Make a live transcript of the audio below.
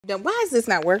Now, why is this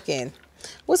not working?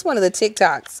 What's one of the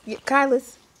TikToks?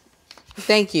 Kyla's?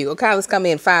 Thank you. Oh, Kyla's come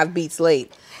in 5 beats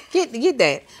late. Get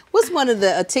that. What's one of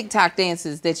the TikTok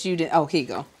dances that you didn't? Oh, here you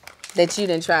go. That you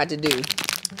didn't try to do.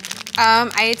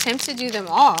 I attempt to do them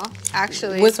all,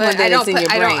 actually. What's one that's in your brain?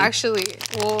 I don't actually.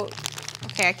 Well,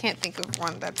 okay, I can't think of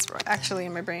one that's actually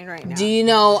in my brain right now. Do you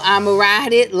know I'ma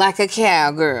ride it like a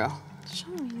cowgirl?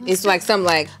 It's like something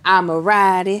like I'ma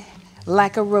ride it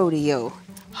like a rodeo.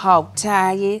 Hog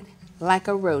tie it like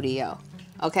a rodeo.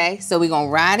 Okay, so we're gonna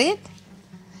ride it,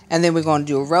 and then we're gonna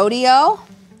do a rodeo.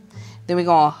 Then we're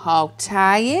gonna hog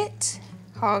tie it.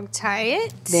 Hog tie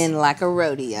it. Then like a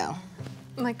rodeo.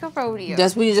 Like a rodeo.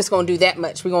 We're just gonna do that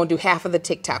much. We're gonna do half of the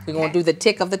TikTok. We're gonna do the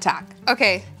tick of the talk.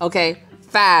 Okay. Okay.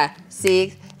 5,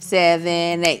 6,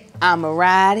 7, 8. I'ma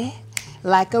ride it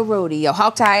like a rodeo.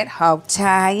 Hog tie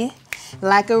it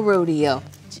like a rodeo.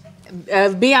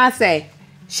 Beyonce,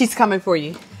 she's coming for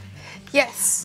you. Yes.